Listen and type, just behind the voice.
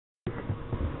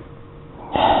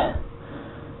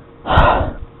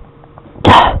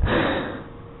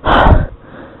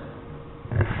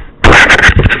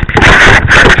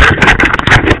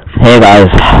Hey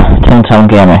guys, TOONTOWN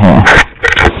Gamer here.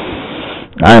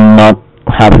 I'm not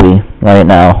happy right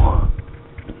now.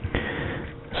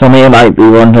 Some of you might be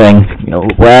wondering,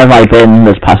 where have I been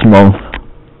this past month?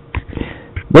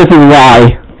 This is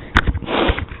why.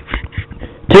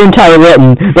 TOONTOWN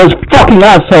written, those fucking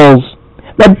assholes!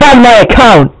 They banned my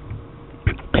account!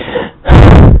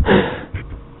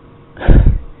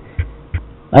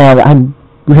 I'm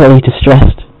really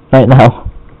distressed right now.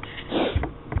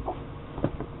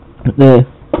 This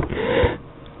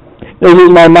is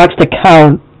my maxed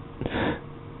account.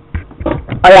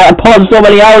 I poured so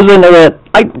many hours into it.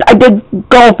 I did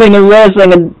golfing and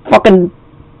racing and fucking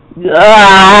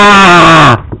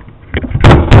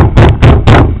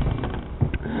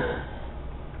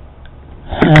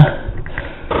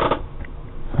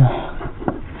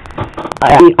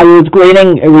I was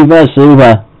grading a reverse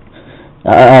Uber.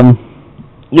 And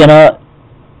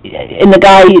the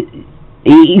guy,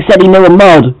 he said he knew a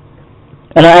mod.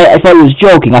 And I thought he was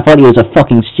joking. I thought he was a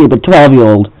fucking stupid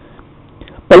 12-year-old.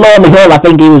 But lo and behold, I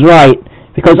think he was right.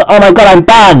 Because, oh my god, I'm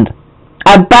banned!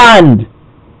 I'm banned!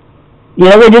 They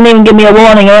didn't even give me a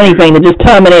warning or anything. They just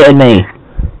terminated me.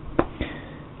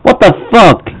 What the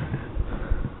fuck?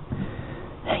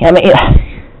 I mean,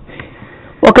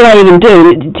 what can I even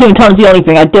do? TOONTOWN's the only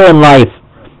thing I do in life.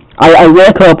 I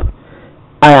wake up,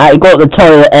 I go to the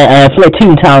toilet, and I play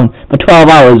TOONTOWN for 12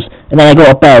 hours, and then I go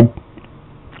to bed.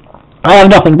 I have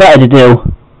nothing better to do.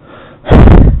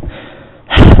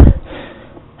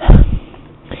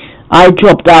 I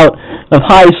dropped out of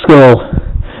high school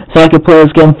so I could play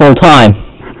this game full time.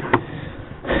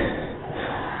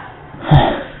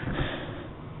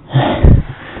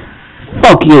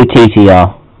 Fuck you,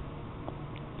 TTR.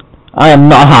 I am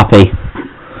not happy.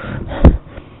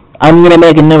 I'm gonna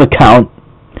make a new account.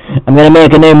 I'm gonna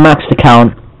make a new maxed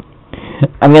account.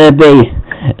 I'm gonna be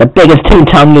the biggest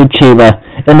TOONTOWN YouTuber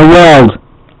in the world.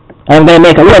 And I'm gonna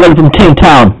make a living from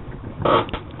TOONTOWN.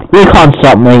 You can't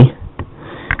stop me.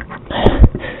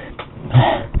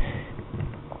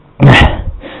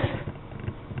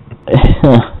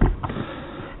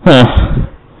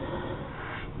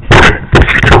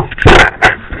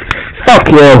 Fuck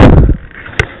you.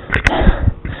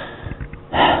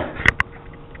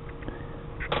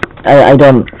 I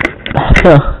don't.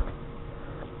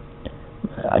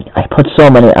 I put so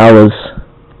many hours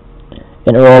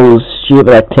into all those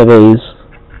stupid activities.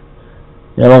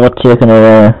 I got taken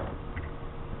away.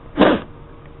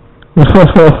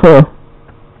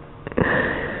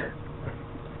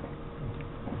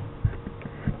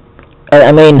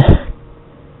 I mean,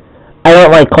 I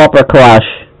don't like Copper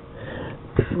Clash,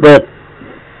 but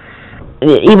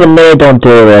even they don't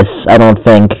do this, I don't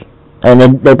think. And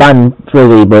they ban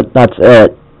Privy, but that's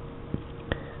it.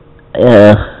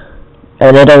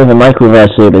 And they don't even like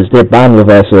reverse Ubers. They ban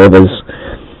reverse Ubers.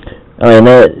 I mean,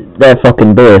 they're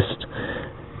fucking based.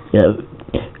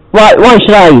 Why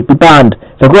should I be banned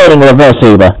for grading a reverse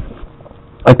Uber?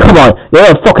 Like, come on, you're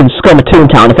a fucking scum of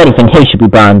TOONTOWN. If anything, he should be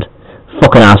banned.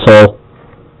 Fucking asshole.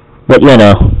 But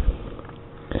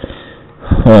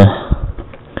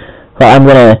But I'm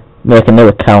gonna make a new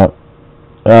account.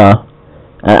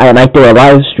 I might do a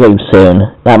live stream soon.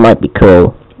 That might be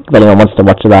cool. If anyone wants to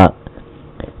watch that.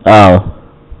 Oh.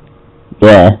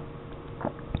 Yeah.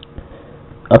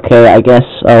 Okay, I guess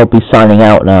I'll be signing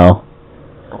out now.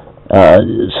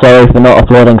 Sorry for not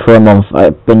uploading for a month.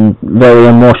 I've been very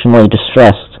emotionally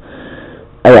distressed.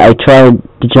 I tried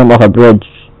to jump off a bridge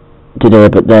today,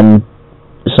 but then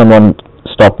someone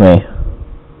stopped me.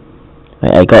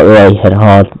 I got really hit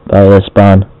hard by this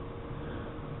ban.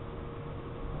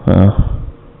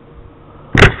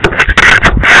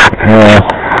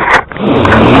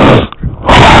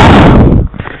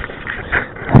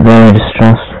 I'm very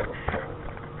distressed.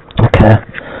 Okay.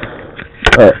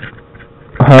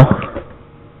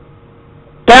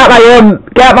 Get out my room!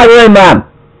 Get out my room, man!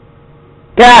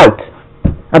 Get out!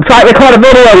 I'm trying to record a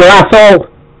video, you asshole!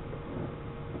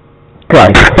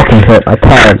 God, I fucking hurt my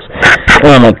parents.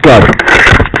 Oh my god.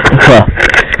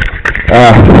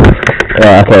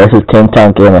 Okay, this is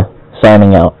TOONTOWN Gamer,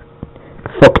 signing out.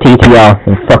 Fuck TTR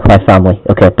and fuck my family.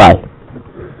 Okay, bye.